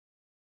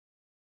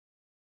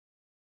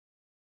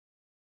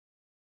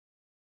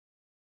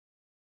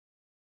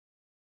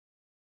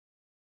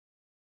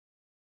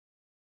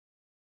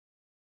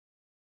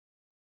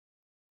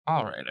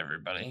All right,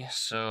 everybody.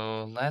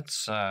 So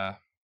I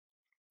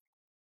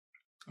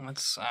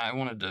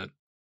wanted to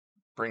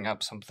bring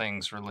up some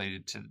things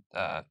related to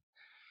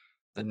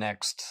the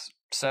next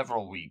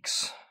several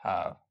weeks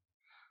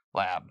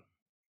lab.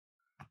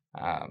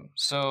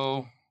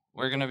 So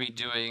we're going to be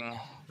doing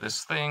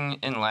this thing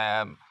in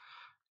lab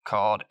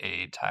called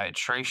a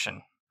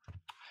titration,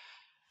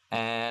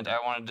 and I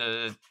wanted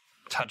to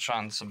touch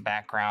on some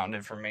background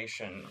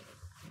information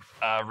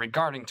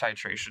regarding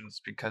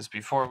titrations, because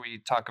before we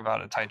talk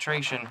about a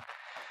titration,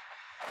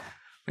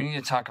 we need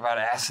to talk about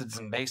acids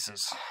and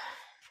bases.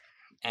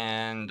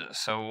 And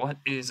so, what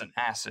is an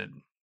acid?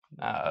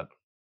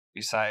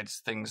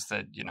 Besides things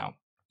that,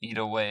 eat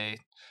away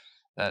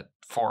that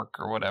fork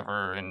or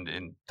whatever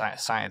in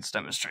science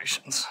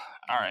demonstrations.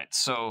 All right,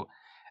 so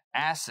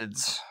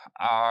acids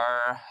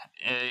are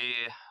a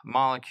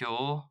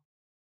molecule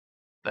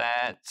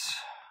that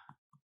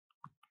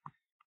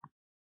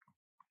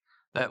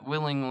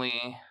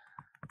willingly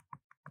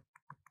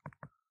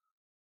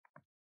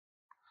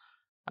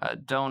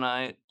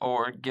donate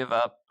or give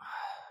up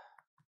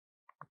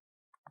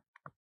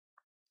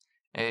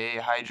a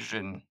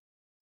hydrogen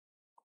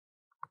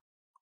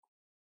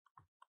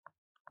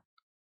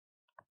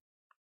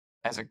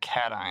as a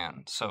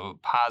cation, so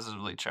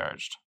positively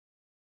charged.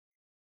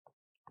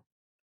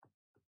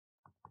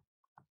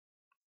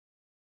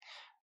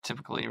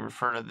 Typically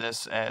refer to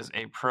this as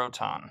a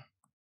proton.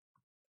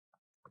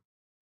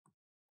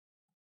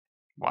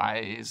 Why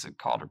is it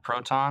called a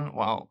proton?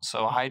 Well,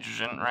 so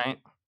hydrogen, right?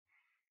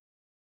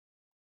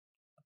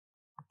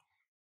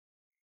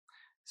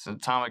 It's an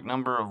atomic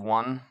number of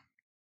 1.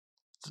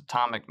 Its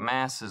atomic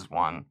mass is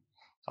 1.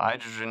 So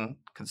hydrogen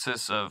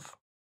consists of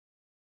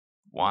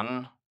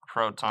 1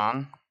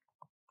 proton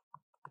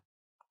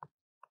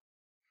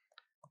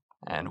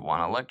and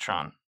 1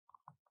 electron.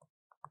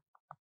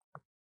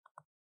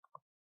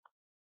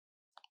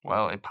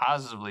 Well, a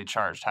positively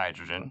charged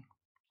hydrogen,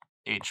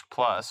 H+,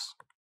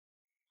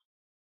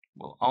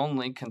 will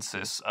only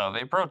consist of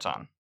a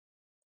proton.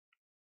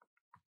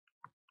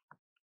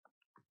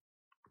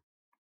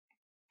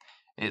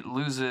 It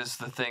loses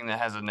the thing that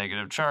has a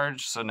negative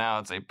charge, so now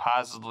it's a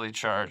positively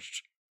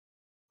charged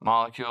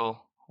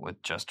molecule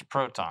with just a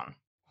proton.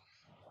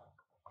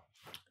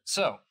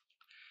 So,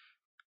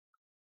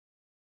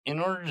 in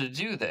order to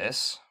do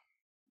this,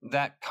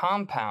 that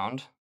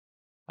compound,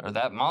 or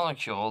that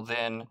molecule,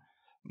 then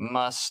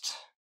must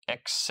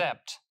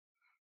accept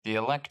the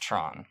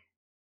electron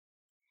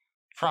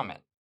from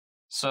it.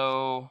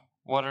 So,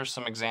 what are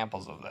some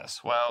examples of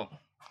this?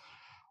 Well,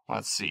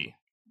 let's see.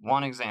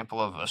 One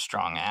example of a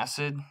strong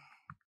acid,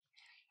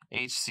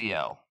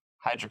 HCl,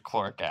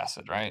 hydrochloric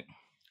acid, right?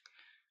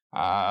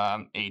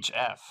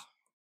 HF,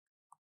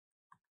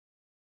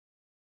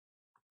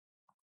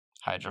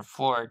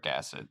 hydrofluoric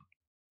acid,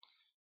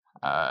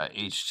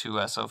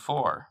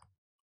 H2SO4,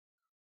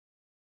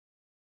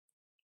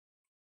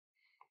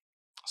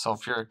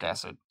 sulfuric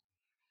acid.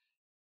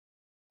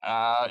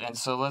 And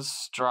so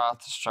let's draw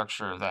out the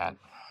structure of that.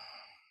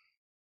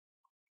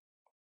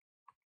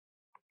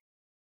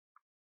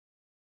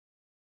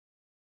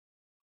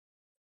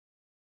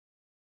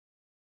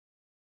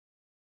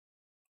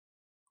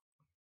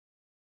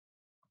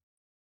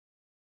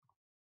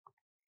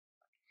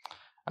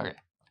 Okay,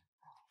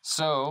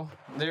 so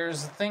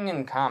there's a thing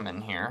in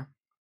common here.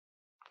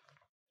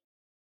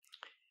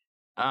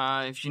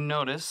 If you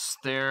notice,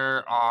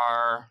 there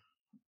are,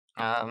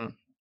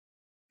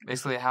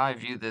 basically how I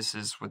view this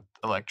is with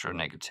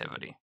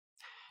electronegativity.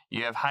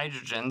 You have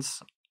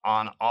hydrogens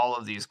on all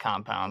of these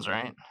compounds,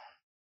 right?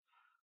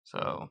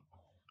 So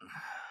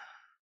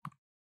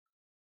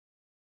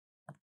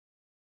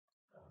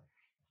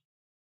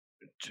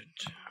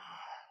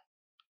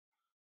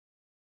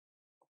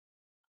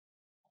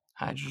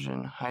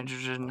hydrogen,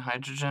 hydrogen,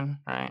 hydrogen,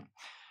 right?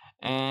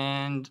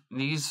 And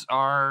these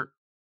are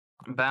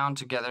bound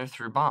together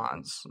through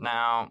bonds.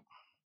 Now,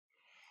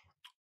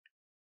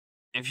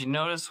 if you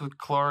notice with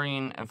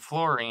chlorine and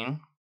fluorine,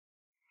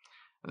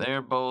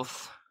 they're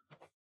both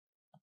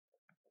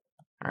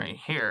right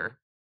here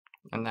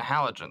in the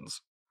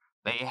halogens.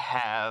 They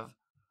have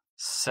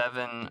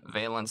 7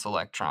 valence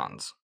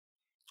electrons.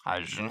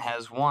 Hydrogen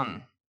has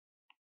 1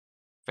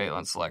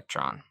 valence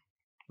electron.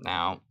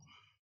 Now,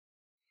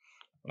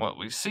 what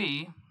we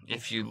see,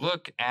 if you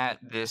look at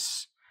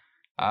this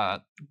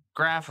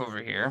graph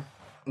over here,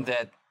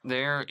 that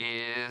there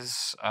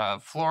is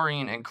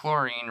fluorine and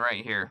chlorine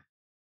right here.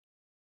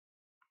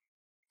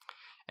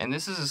 And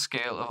this is a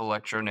scale of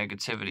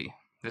electronegativity.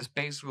 This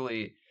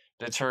basically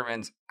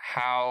determines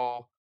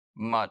how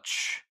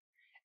much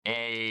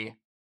a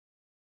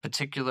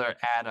particular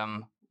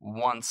atom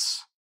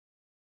wants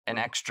an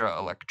extra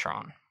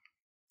electron.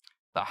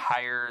 The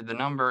higher the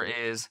number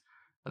is,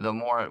 the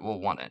more it will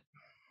want it.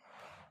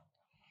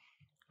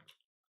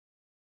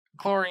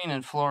 Chlorine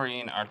and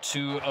fluorine are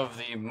 2 of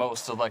the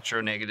most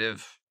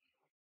electronegative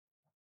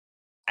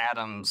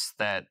atoms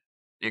that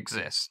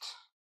exist,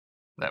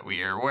 that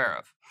we are aware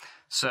of.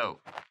 So,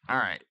 all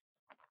right,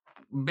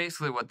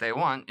 basically what they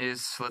want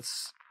is,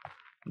 let's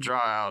draw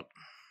out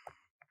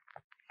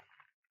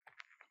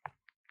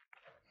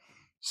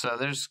So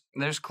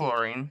there's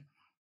chlorine,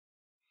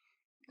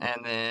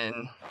 and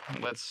then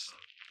let's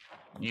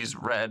use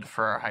red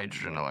for our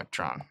hydrogen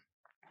electron.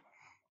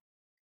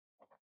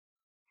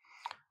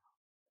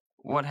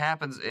 What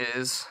happens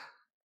is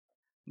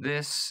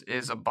this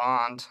is a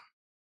bond.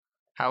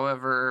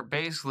 However,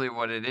 basically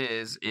what it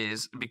is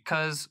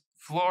because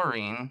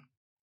fluorine,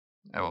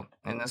 oh,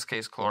 in this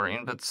case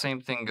chlorine, but the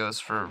same thing goes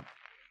for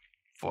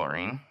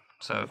fluorine.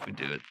 So if we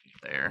do it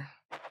there,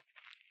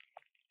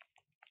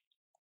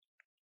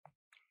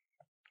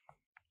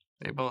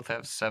 they both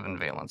have 7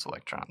 valence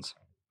electrons.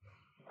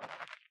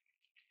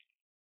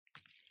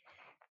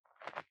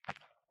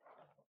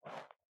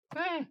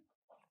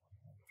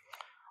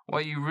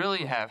 What you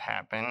really have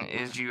happen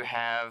is you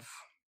have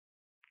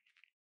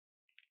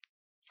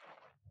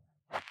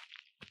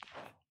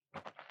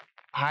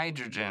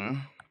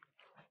hydrogen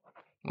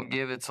will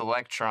give its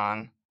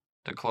electron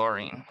to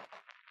chlorine.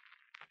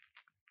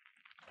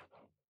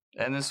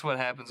 And this is what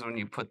happens when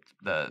you put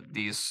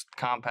these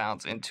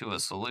compounds into a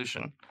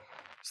solution.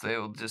 So they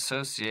will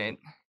dissociate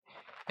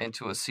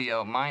into a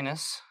Cl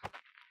minus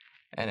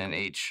and an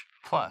H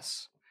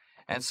plus.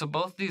 And so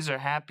both these are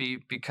happy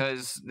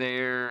because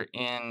they're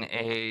in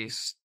a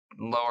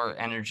lower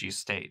energy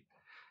state.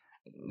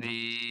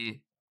 The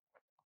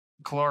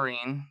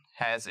chlorine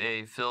has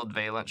a filled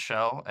valence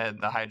shell and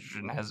the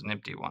hydrogen has an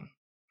empty one.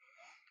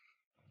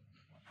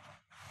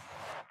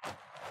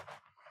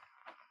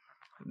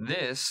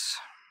 This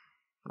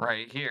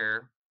right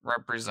here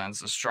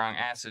represents a strong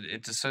acid.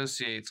 It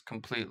dissociates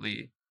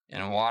completely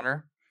in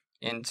water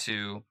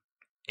into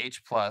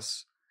H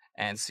plus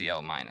and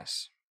Cl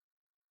minus.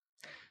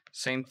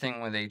 Same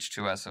thing with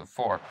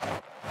H2SO4.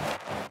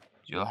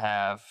 You'll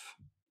have,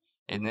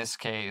 in this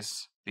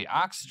case, the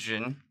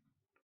oxygen,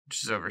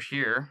 which is over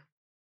here,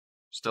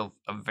 still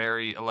a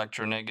very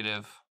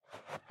electronegative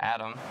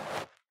atom,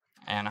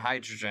 and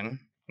hydrogen,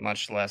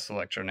 much less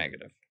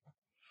electronegative.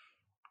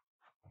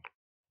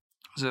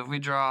 So if we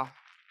draw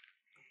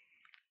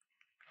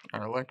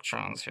our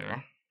electrons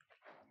here,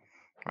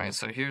 right,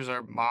 so here's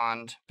our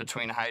bond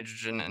between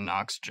hydrogen and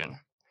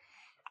oxygen.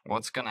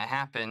 What's going to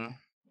happen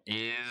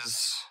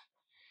is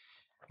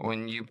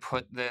when you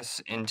put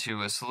this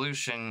into a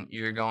solution,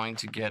 you're going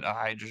to get a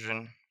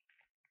hydrogen,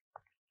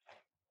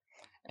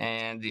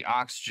 and the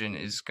oxygen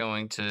is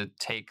going to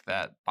take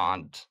that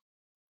bond,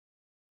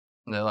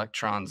 the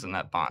electrons in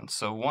that bond.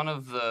 So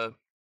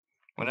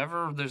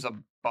whenever there's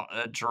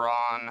a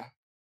drawn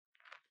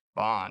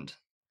bond,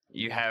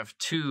 you have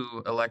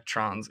 2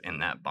 electrons in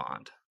that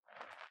bond,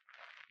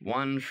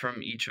 1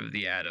 from each of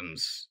the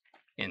atoms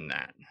in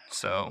that.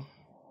 So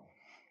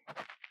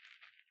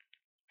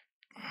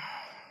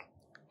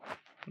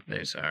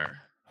there's our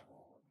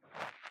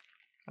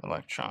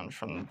electron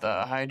from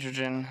the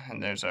hydrogen,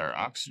 and there's our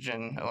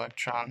oxygen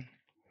electron.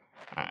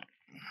 All right.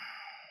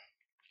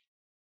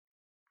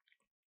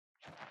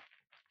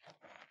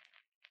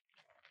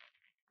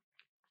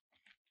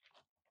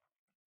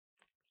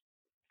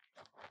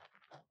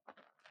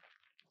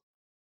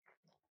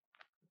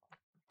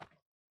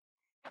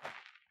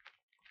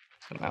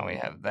 So now we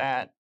have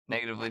that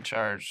negatively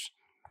charged,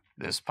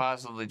 this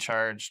positively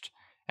charged,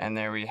 and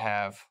there we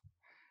have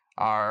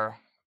our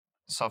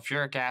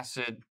sulfuric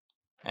acid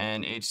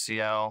and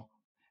HCl,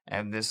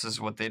 and this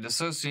is what they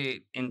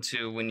dissociate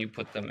into when you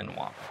put them in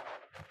water.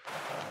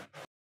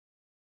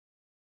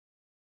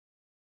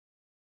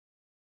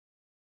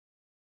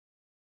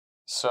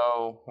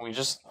 So we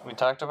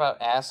talked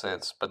about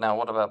acids, but now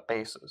what about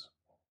bases?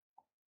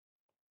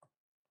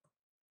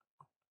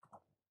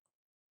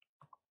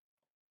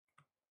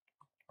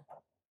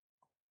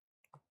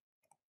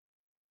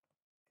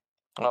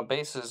 Well,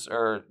 bases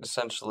are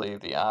essentially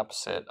the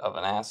opposite of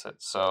an acid.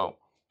 So,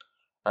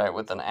 right,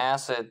 with an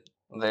acid,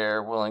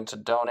 they're willing to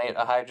donate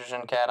a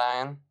hydrogen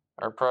cation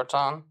or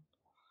proton.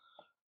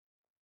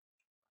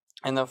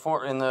 In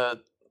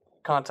the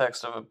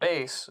context of a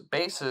base,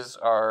 bases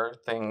are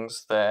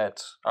things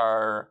that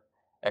are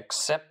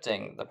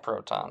accepting the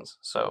protons.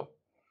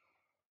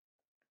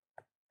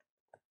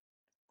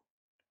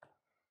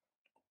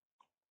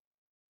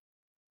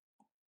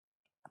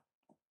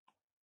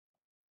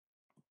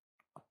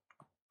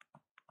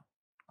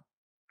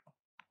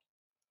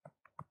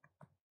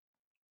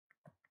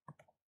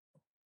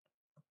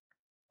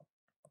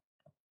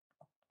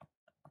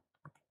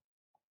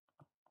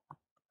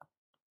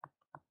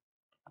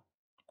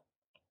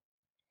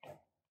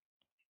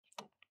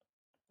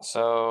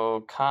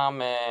 So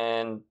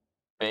common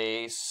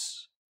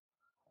base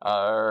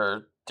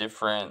are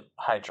different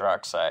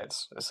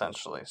hydroxides,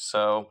 essentially.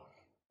 So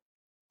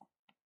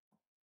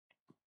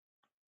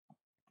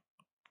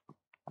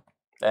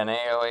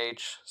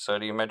NaOH,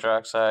 sodium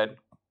hydroxide.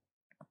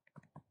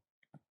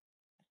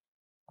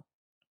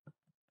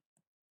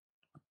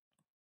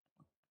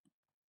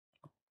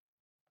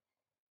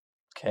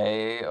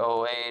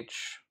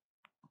 KOH,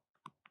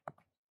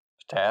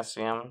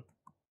 potassium.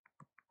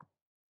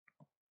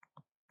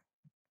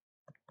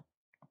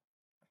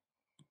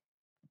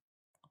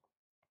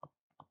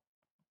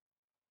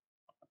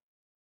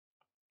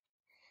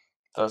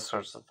 Those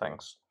sorts of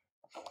things.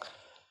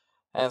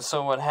 And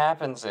so what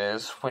happens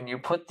is, when you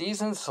put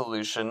these in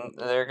solution,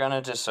 they're going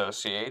to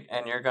dissociate,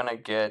 and you're going to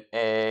get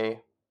a...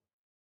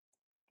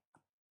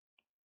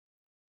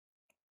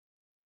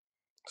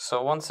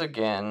 So once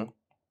again,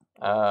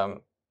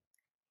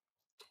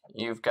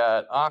 you've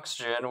got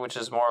oxygen, which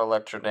is more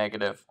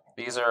electronegative.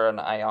 These are an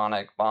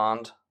ionic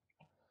bond.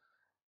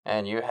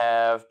 And you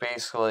have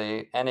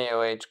basically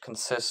NaOH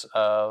consists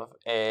of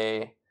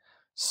a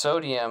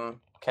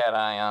sodium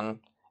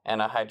cation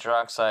and a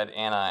hydroxide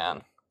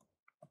anion.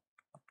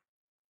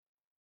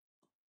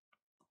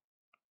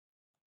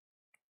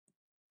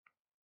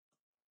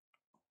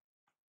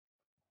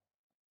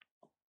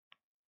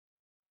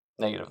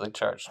 Negatively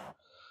charged.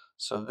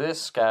 So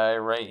this guy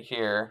right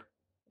here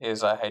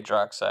is a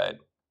hydroxide.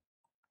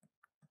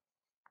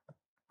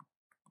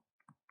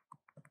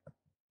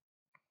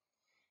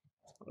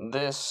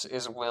 This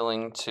is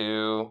willing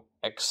to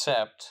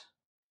accept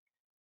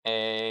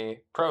a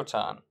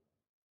proton.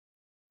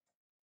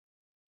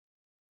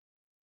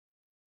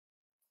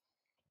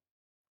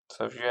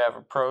 So if you have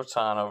a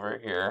proton over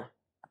here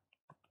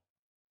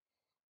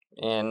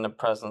in the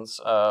presence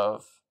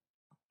of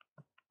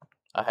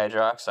a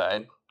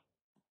hydroxide,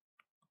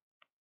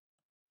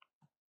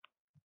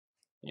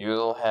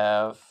 you'll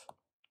have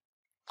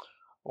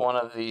one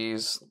of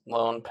these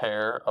lone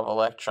pair of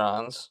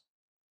electrons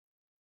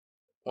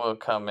will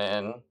come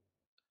in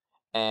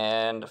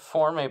and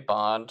form a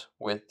bond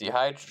with the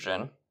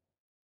hydrogen,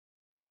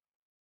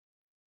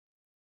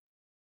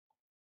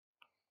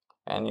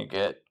 and you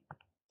get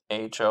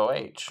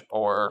HOH,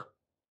 or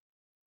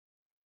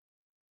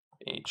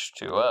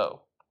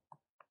H2O,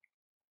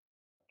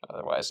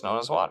 otherwise known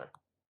as water.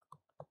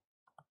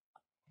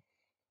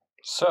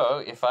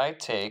 So if I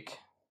take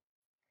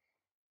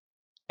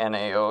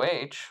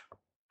NaOH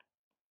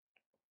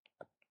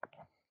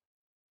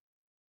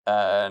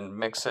and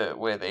mix it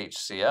with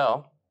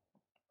HCl,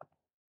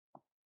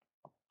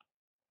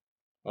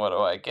 what do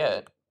I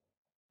get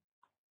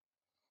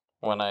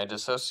when I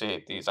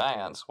dissociate these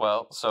ions?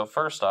 Well, so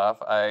first off,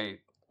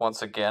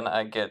 once again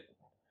I get,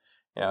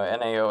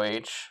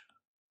 NaOH.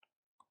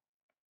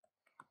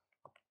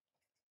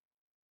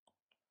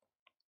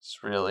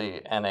 It's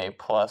really Na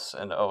plus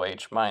and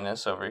OH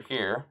minus over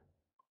here,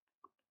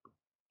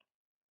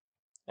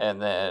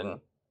 and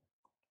then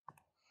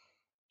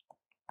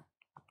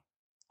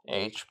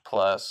H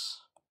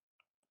plus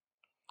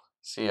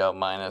Cl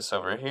minus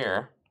over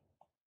here.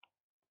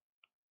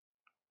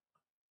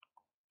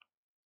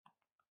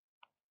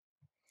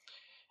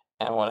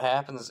 And what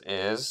happens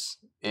is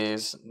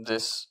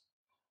this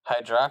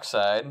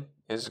hydroxide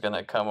is going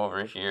to come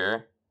over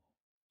here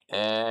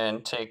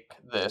and take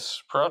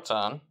this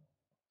proton,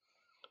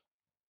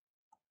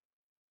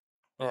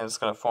 and it's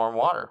going to form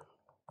water.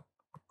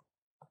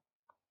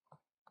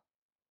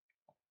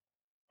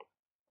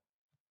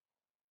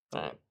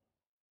 All right.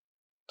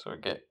 So we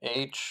get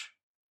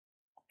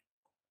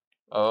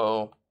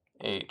HOH.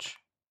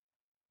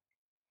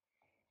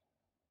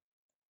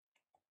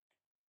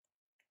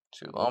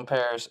 Two lone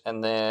pairs,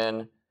 and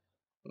then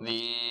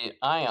the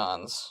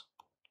ions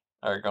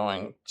are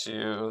going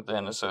to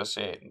then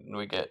associate, and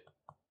we get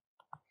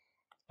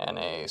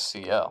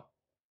NaCl.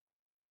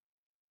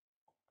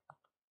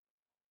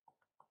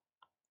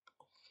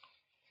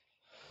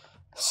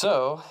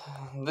 So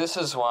this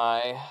is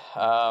why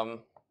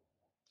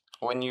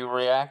when you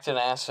react an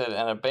acid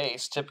and a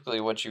base, typically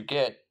what you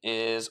get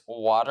is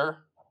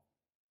water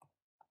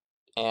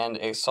and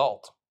a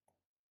salt.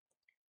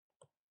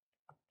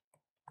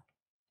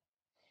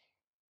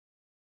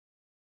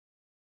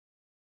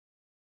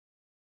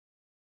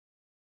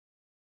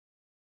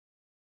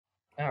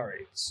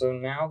 Alright, so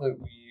now that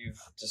we've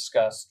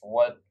discussed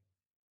what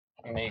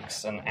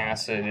makes an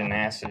acid an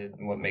acid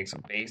and what makes a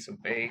base,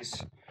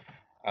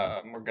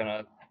 we're going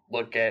to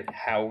look at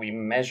how we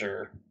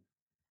measure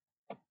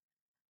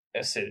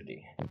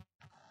acidity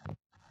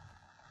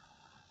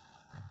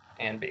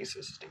and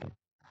basicity.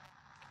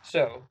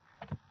 So,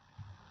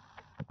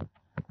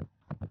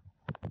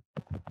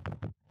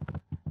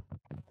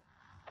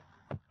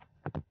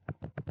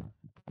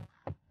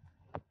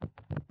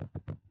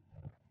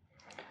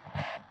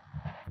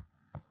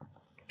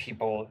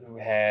 people who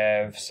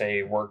have,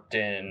 say, worked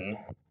in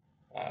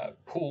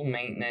pool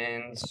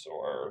maintenance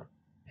or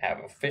have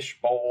a fish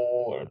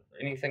bowl or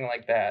anything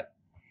like that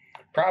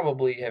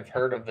probably have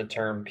heard of the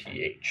term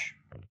pH.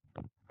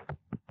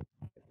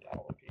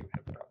 All of you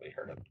have probably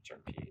heard of the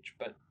term pH,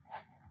 but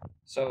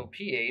so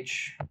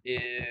pH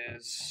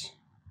is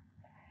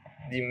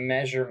the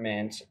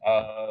measurement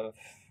of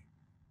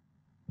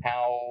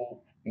how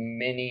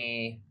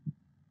many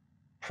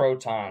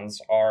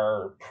protons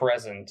are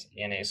present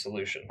in a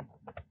solution.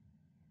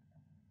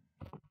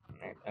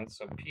 And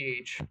so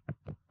pH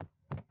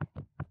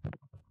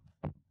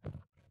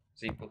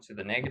is equal to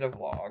the negative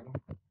log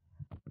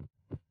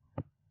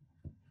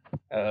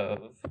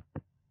of,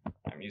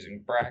 I'm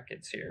using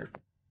brackets here,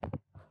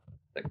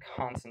 the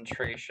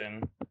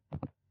concentration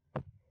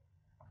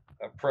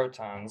of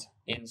protons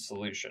in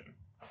solution.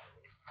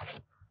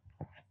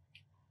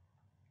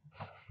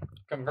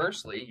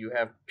 Conversely, you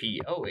have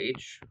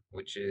POH,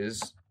 which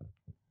is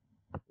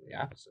the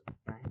opposite,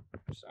 right?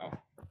 So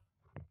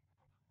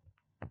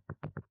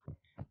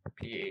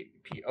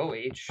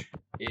POH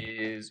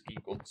is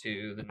equal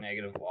to the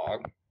negative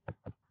log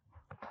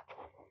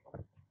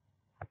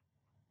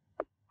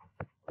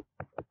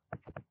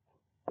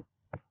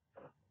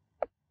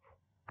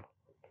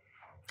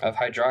of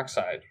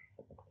hydroxide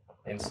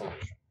in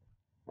solution.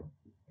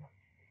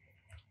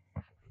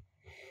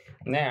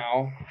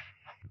 Now,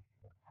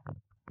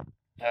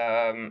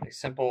 a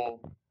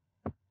simple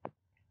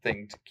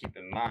thing to keep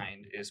in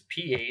mind is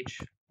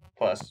pH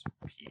plus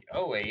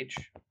POH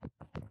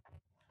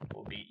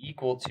will be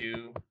equal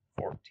to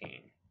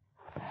 14.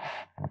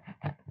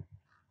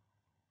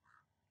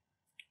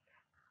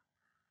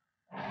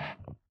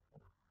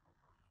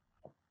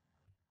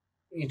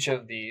 Each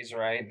of these,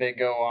 right, they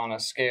go on a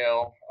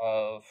scale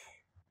of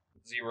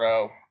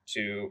 0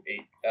 to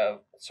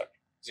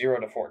 0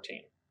 to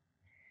 14.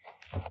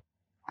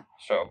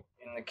 So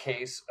in the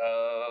case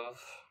of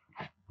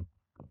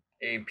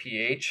a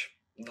pH,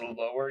 the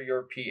lower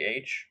your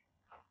pH,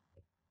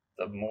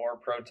 the more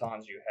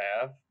protons you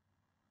have,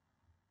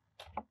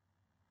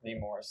 the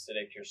more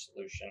acidic your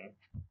solution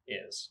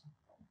is.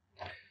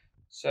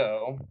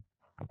 So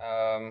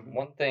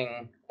one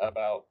thing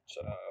about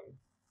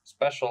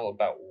special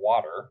about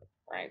water,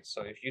 right?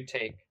 So if you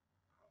take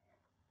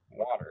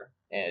water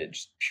and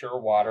it's pure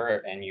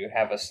water and you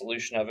have a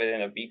solution of it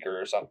in a beaker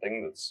or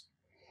something that's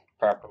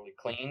properly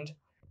cleaned,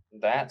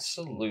 that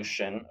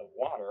solution of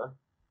water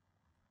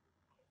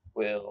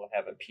will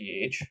have a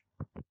pH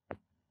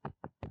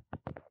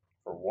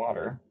for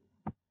water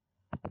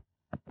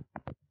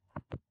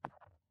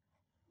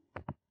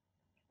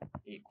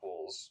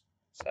equals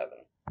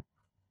 7.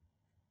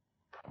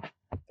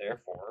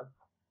 Therefore,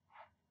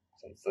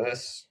 since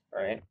this,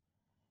 right,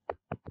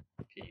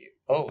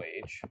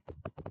 POH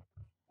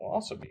will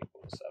also be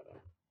equal to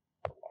 7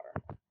 for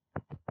water.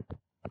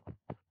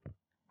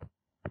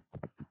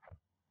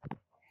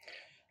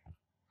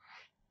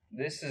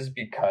 This is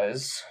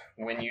because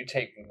when you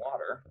take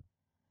water,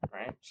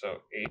 right,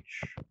 so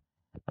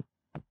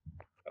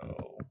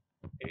HOH,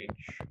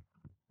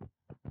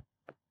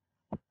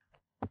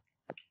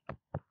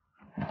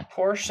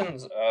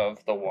 portions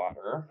of the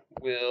water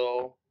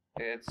will,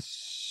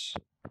 it's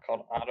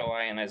called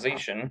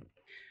autoionization,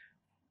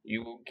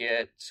 you will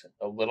get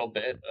a little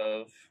bit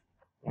of,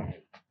 let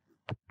me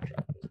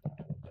drop this down a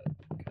little bit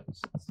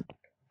because it's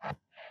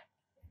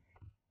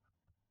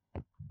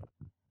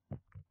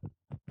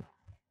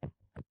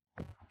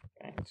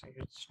okay, so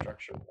here's the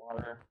structure of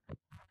water.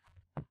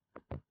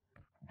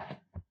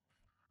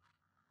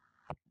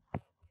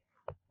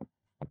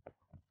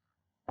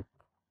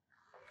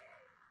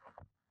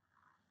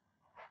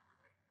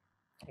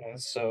 And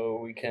so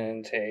we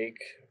can take,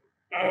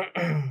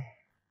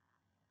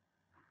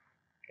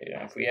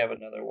 if we have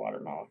another water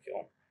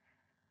molecule.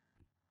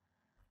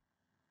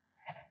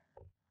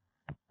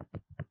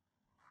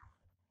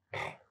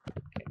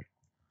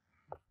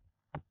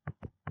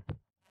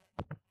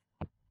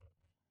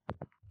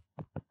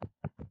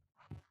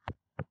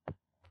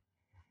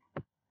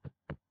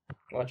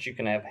 What you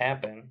can have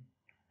happen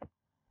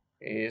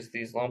is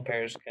these lone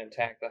pairs can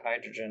attack the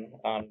hydrogen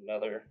on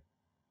another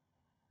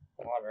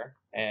water,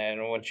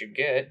 and what you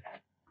get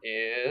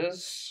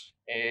is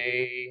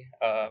a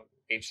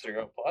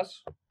H3O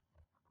plus.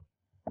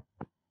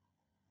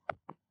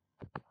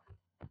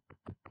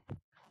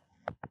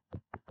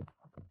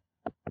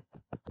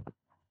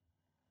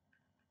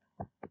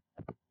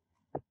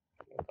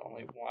 With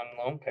only one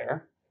lone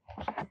pair.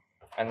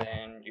 And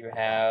then you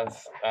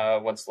have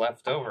what's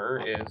left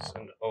over is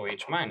an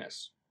OH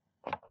minus.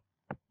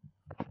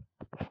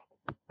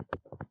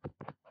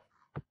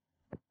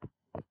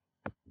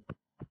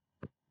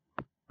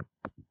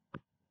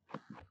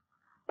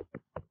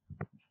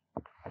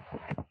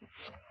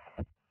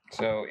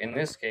 So in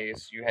this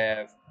case, you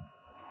have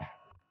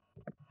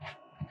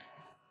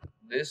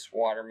this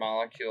water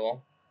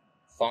molecule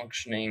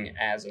functioning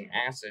as an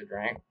acid,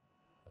 right?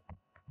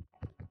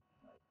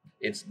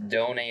 It's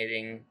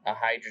donating a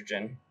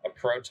hydrogen, a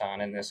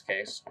proton in this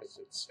case, because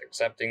it's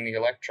accepting the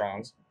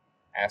electrons.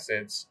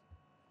 Acids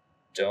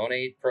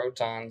donate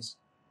protons,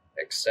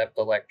 accept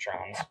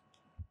electrons.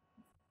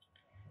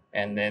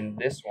 And then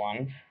this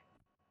one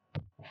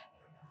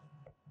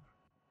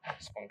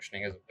is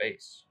functioning as a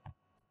base,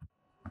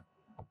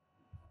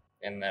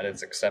 in that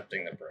it's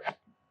accepting the proton.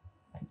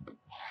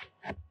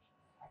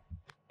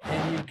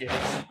 And you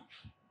get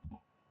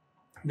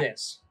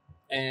this.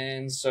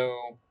 And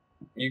so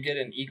you get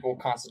an equal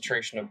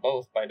concentration of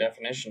both by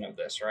definition of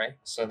this, right?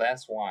 So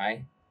that's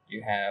why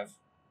you have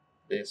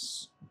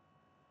this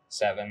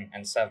 7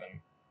 and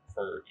 7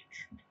 for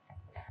each.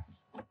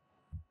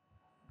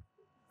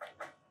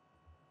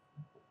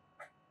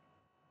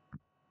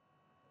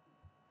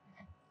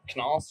 You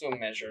can also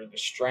measure the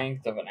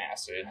strength of an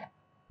acid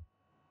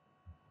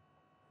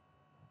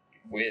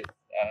with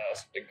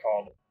something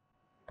called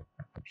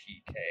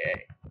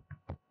pKa.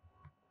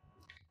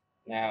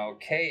 Now,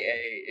 Ka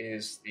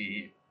is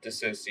the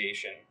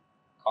dissociation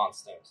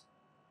constant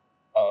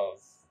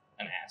of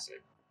an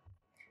acid.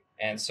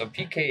 And so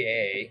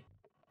pKa,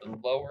 the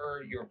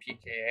lower your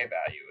pKa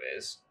value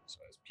is, so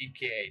as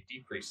pKa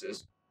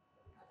decreases,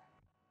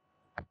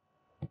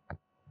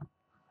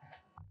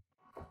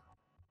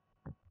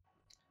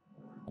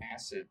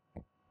 acid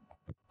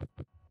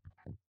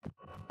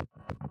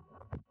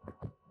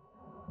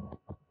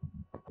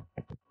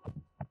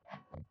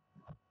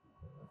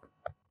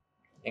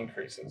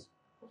increases.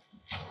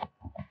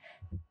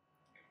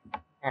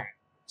 All right,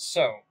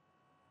 so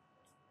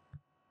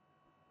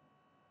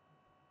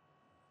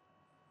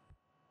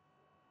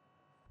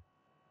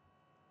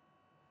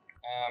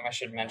I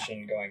should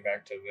mention, going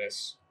back to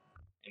this,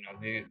 you know,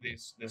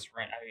 this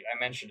I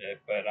mentioned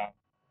it, but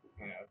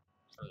you know,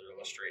 further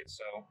illustrate.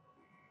 So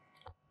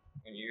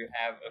when you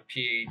have a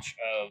pH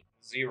of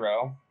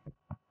 0,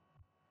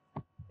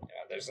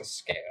 there's a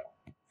scale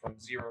from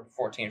 0 to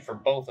 14 for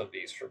both of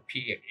these, for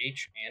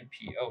pH and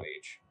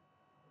pOH,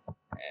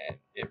 and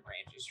it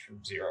ranges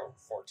from 0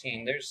 to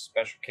 14. There's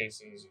special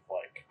cases of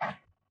like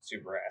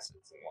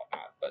superacids and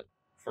whatnot, but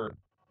for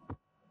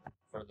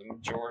the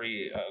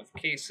majority of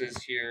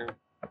cases here,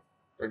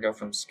 we go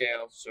from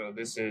scale. So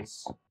this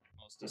is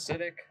most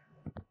acidic,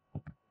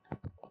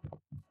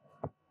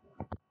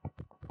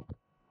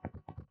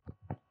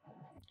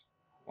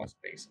 most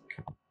basic.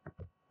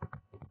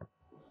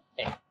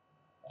 Hey.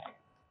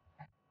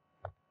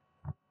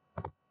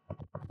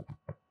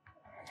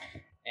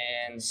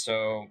 And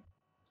so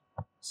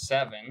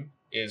 7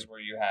 is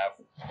where you have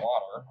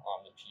water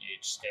on the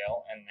pH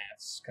scale, and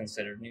that's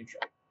considered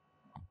neutral.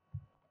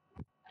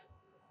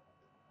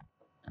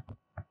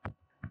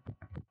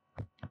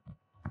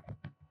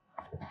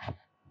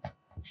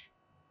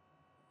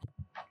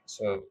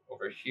 So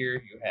over here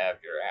you have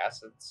your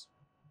acids,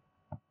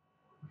 and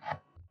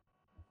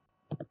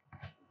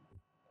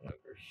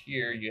over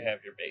here you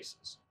have your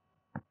bases.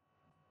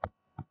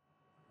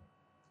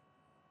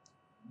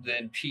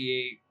 Then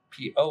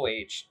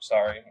pOH,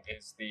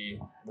 is the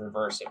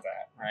reverse of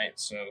that, right?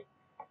 So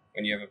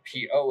when you have a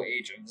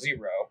pOH of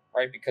 0,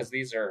 right, because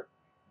these are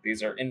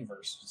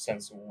inverse,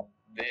 since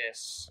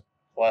this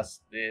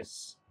plus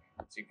this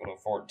is equal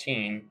to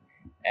 14,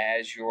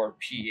 as your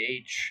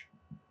pH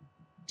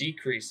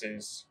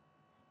decreases,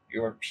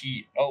 your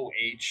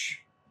pOH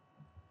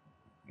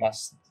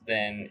must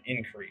then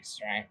increase,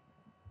 right?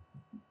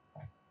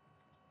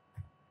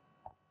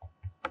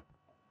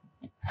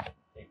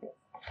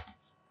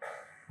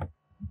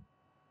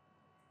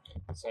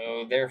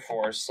 So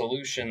therefore,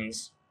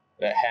 solutions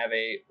that have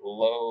a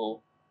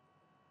low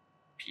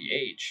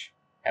pH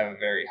have a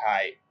very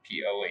high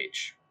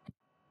pOH.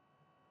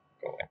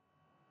 Go away.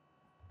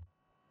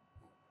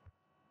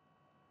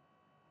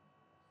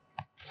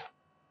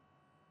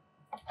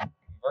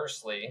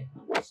 Conversely,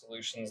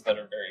 solutions that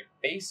are very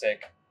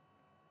basic,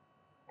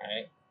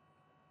 right,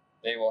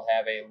 they will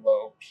have a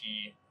low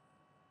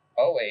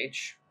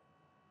pOH,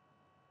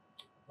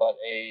 but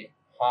a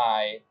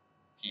high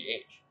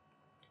pH.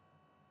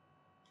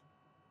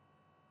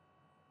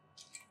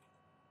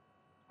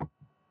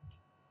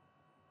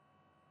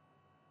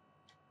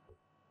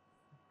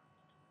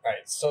 All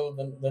right, so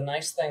the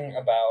nice thing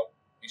about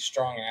these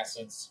strong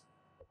acids,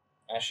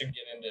 I should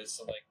get into,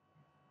 so like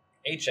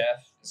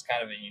HF is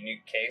kind of a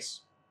unique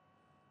case,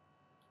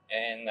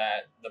 and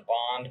that the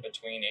bond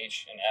between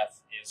H and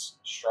F is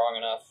strong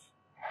enough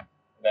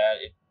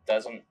that it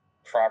doesn't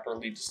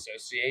properly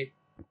dissociate,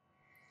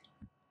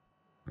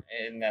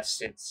 unless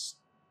it's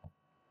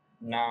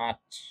not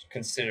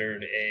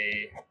considered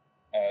a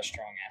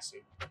strong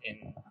acid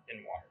in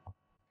water.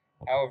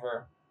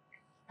 However,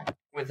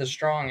 with a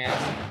strong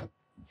acid,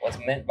 what's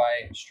meant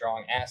by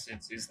strong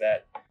acids is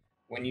that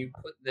when you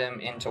put them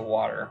into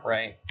water,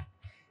 right?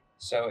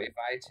 So if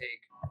I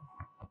take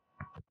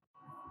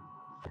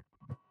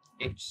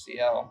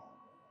HCl,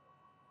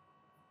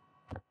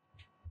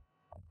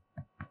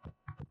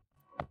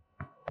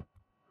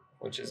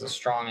 which is a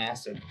strong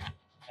acid,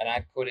 and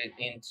I put it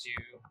into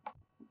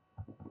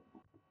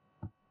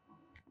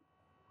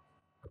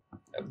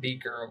a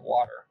beaker of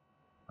water,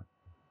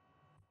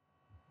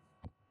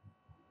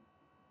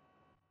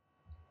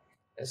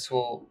 this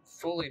will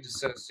fully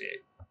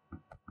dissociate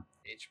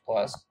H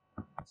plus,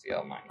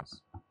 Cl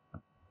minus.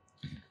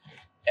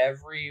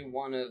 Every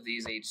one of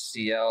these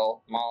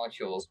HCl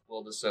molecules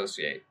will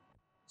dissociate.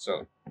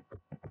 So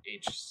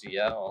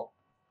HCl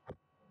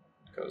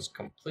goes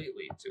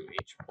completely to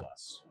H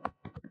plus,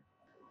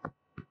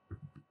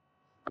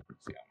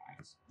 Cl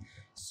minus.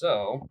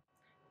 So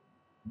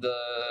the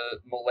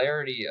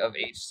molarity of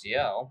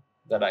HCl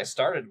that I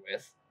started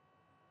with,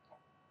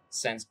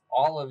 since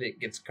all of it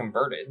gets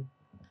converted,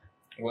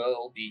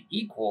 will be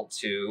equal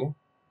to,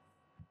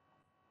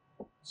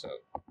 so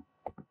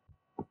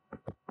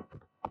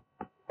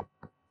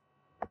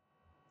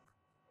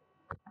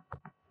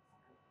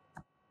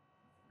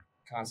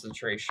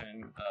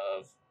concentration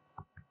of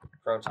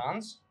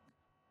protons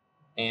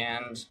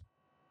and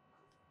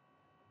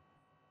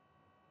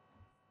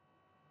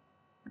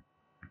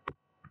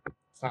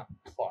it's not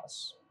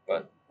plus,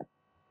 but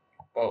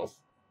both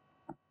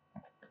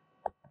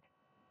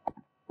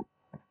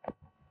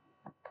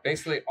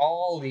basically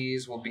all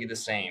these will be the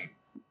same,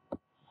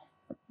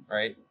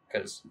 right?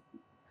 Because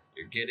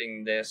you're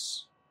getting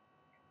this,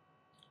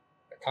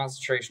 the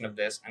concentration of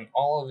this, and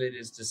all of it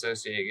is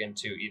dissociating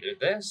into either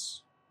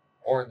this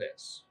or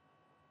this.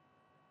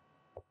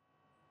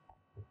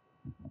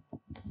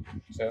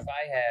 So if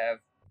I have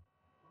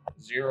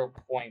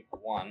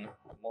 0.1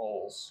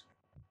 moles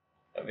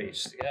of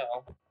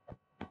HCl,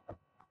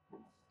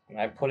 and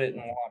I put it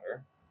in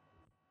water,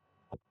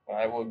 what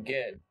I will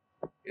get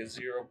is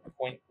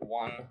 0.1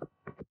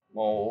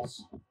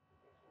 moles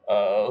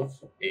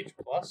of H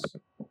plus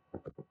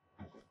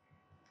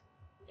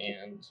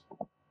and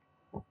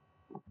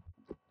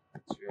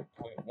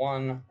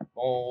 0.1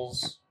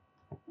 moles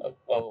of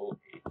OH.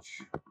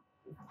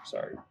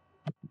 Sorry,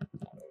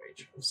 not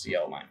OH, of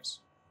Cl minus.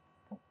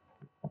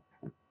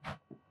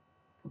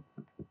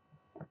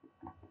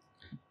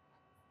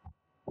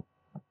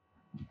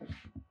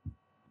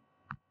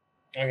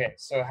 Okay,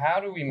 so how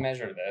do we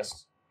measure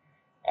this?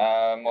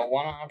 Well,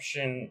 one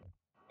option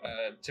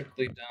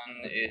typically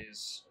done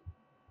is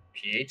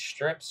pH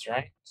strips,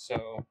 right?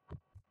 So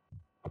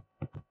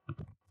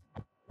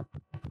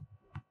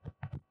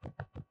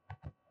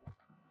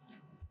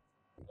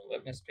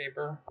litmus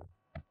paper.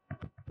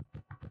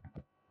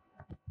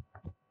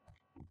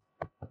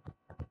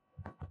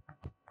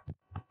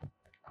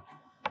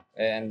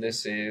 And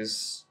this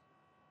is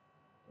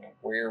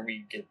where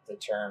we get the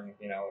term,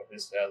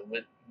 this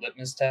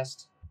litmus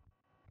test.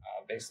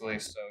 Basically,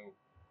 so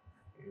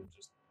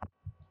just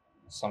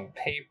some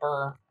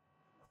paper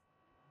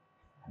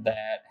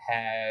that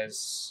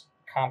has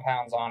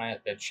compounds on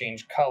it that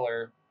change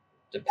color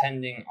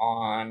depending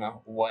on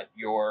what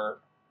your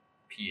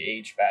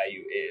pH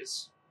value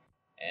is,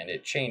 and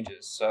it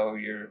changes. So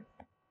your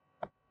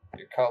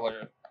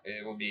color,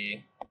 it will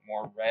be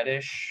more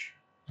reddish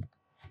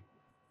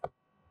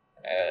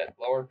at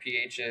lower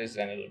pHs,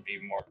 and it'll be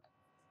more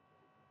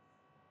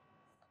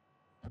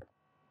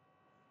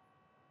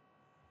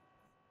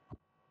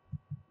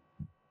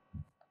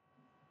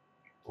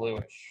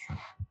bluish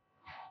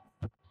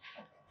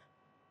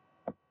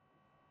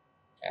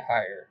at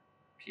higher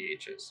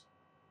pHs.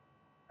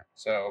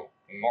 So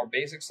in more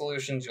basic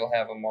solutions, you'll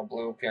have a more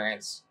blue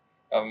appearance,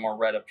 a more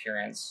red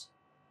appearance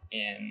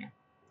in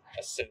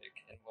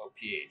acidic and low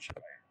pH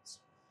environments.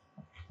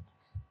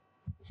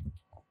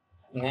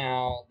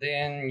 Now,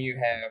 then you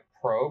have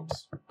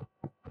probes.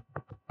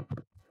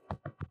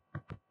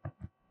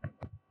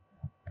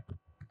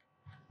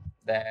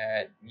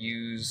 That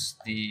use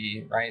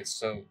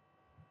so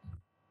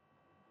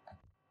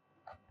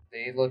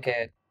they look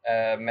at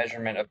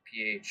measurement of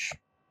pH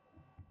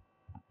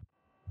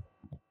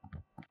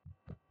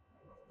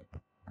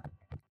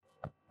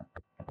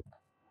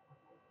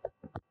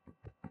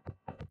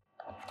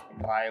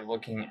by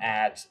looking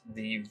at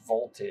the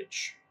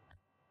voltage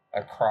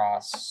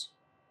across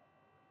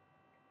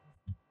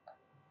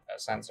a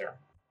sensor.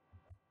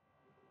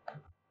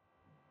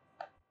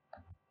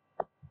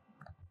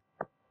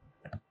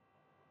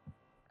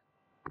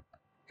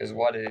 Because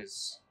what are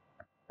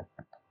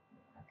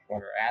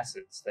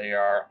acids? They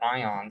are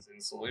ions in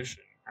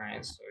solution,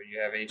 right? So you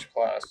have H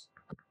plus.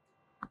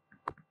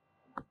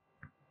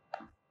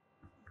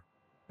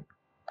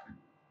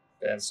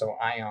 And so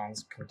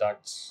ions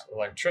conduct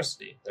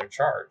electricity. They're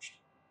charged.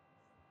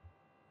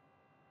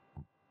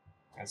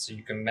 And so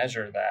you can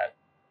measure that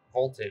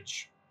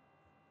voltage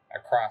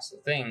across the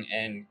thing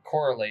and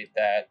correlate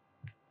that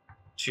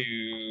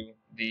to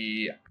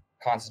the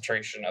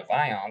concentration of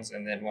ions.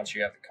 And then once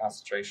you have the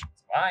concentrations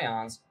of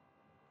ions,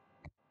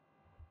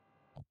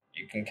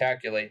 you can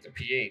calculate the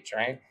pH,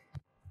 right?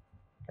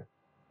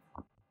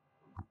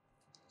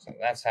 So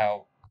that's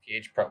how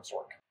pH probes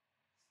work.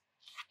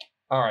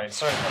 All right,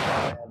 sorry about that.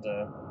 I had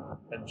to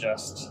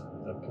adjust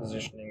the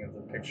positioning of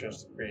the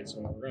pictures to create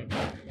some more room.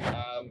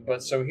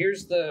 But so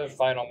here's the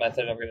final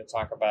method I'm going to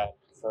talk about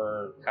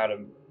for how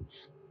to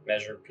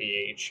measure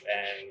pH,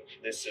 and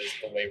this is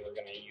the way we're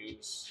going to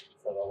use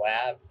for the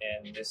lab,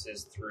 and this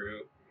is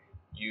through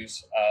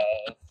use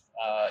of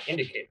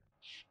indicator.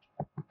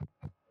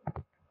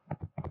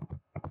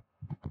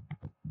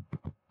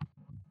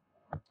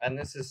 And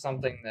this is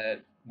something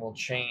that will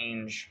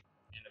change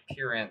in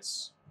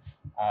appearance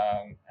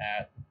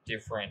at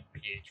different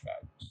pH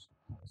values.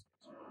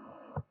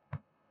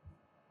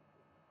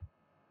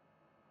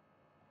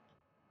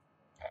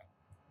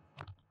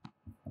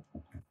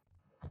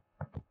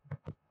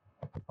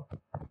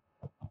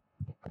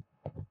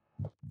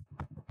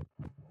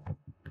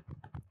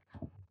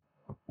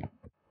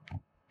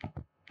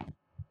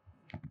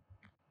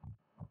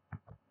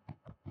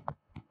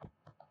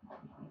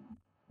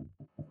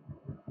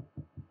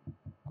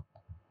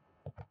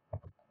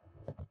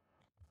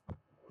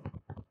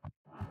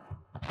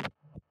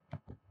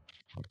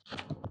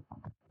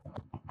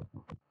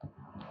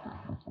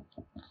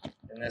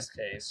 In this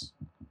case,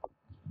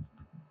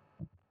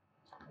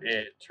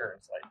 it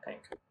turns light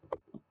pink.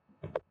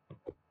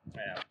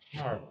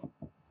 Yeah. All right.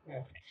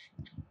 Okay.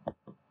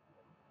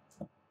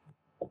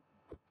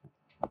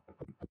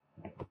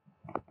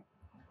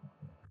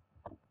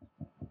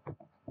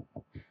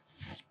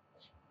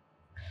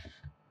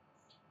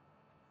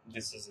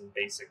 this is in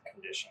basic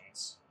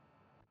conditions.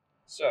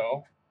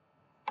 So,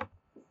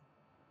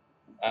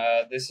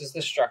 this is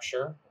the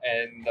structure,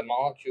 and the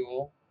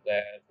molecule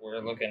that we're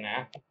looking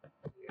at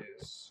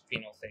is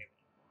phenolphthalein.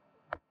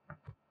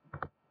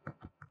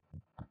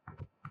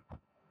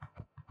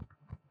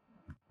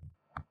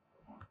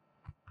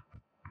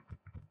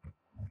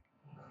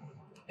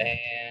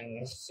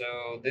 And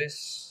so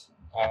this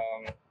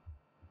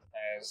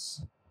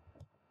has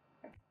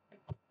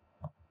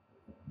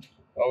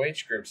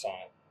OH groups on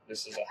it.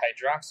 This is a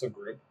hydroxyl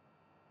group.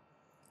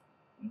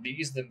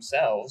 These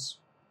themselves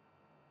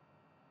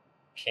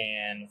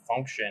can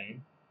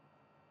function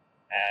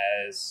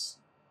as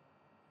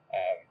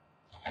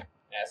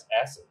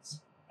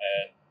acids,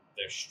 and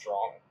they're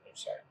strong.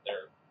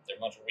 They're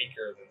much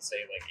weaker than, say,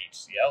 like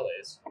HCl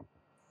is,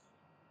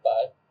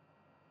 but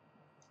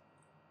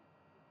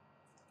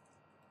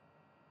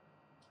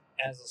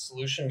as the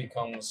solution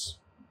becomes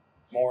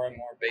more and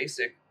more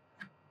basic,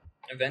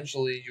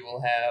 eventually you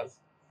will have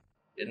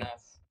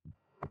enough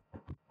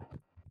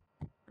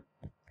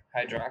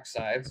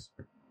hydroxides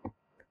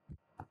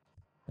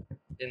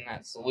in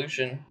that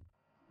solution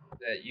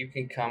that you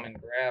can come and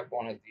grab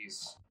one of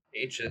these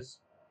H's,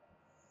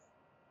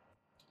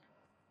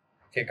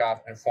 kick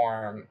off and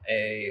form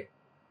a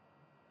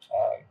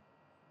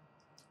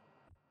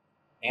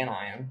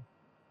anion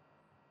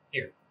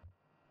here.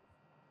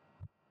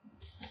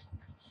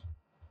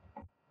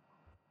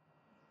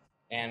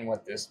 And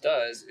what this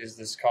does is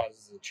this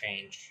causes a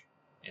change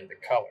in the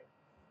color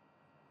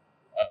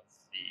of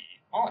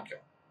the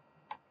molecule,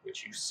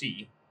 which you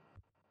see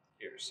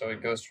here. So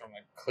it goes from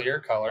a clear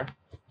color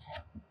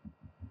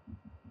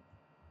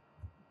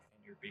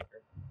in your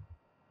beaker.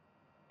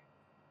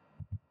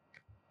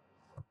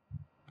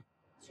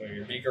 So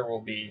your beaker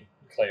will be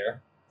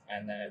clear,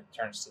 and then it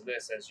turns to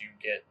this as you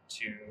get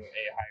to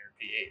a higher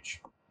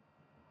pH.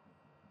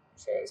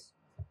 So as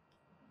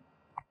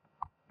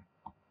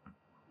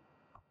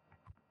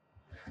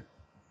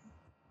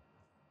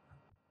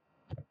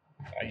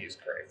I use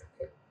gray for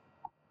clear.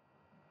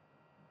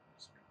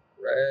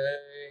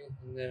 Gray,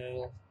 and then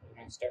it'll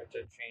start to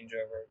change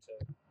over to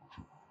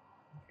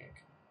pink.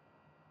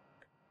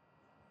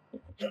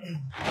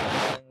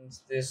 And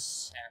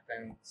this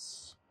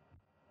happens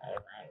at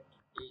around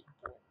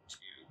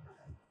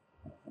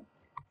 8.2.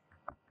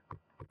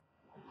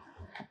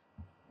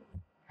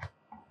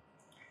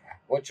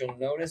 What you'll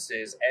notice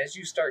is as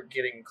you start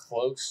getting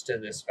close to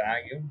this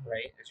value,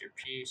 right, as your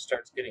pH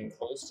starts getting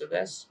close to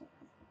this,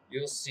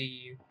 you'll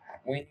see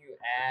when you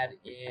add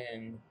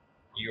in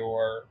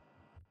your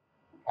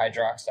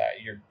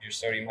hydroxide, your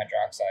sodium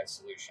hydroxide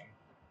solution,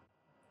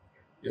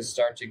 you'll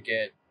start to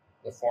get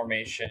the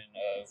formation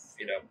of,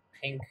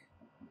 pink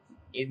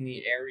in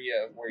the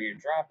area of where you're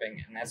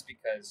dropping, and that's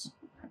because,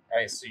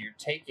 right, so you're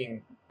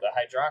taking the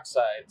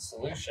hydroxide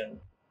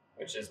solution,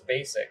 which is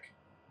basic,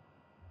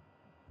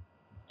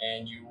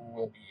 and you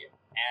will be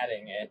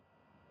adding it,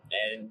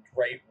 and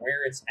right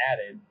where it's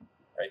added,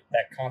 right,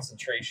 that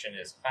concentration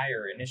is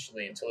higher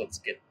initially until it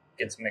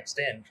gets mixed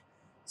in.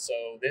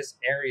 So this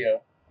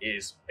area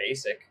is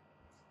basic,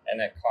 and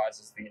that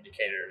causes the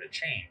indicator to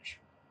change.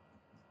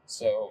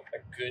 So a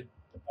good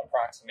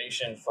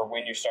approximation for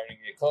when you're starting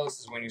to get close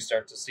is when you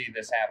start to see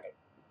this happen.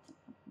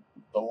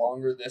 The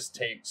longer this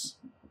takes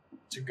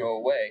to go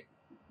away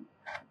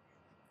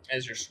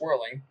as you're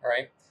swirling,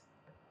 right,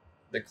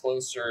 the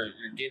closer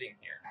you're getting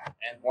here.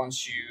 And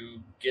once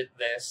you get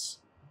this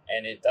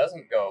and it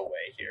doesn't go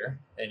away here,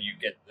 and you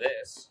get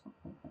this,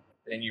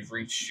 then you've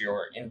reached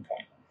your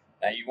endpoint.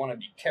 Now you want to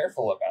be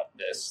careful about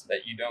this,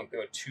 that you don't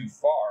go too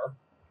far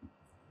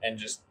and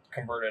just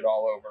convert it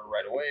all over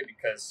right away,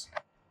 because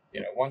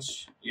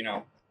once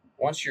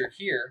you're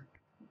here,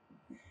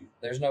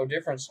 there's no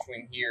difference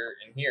between here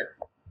and here.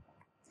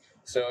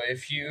 So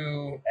if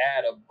you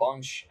add a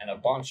bunch and a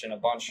bunch and a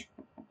bunch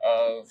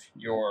of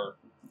your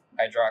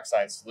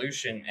hydroxide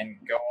solution and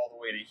go all the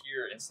way to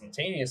here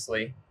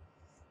instantaneously,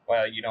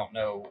 well, you don't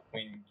know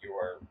when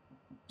your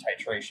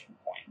titration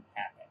point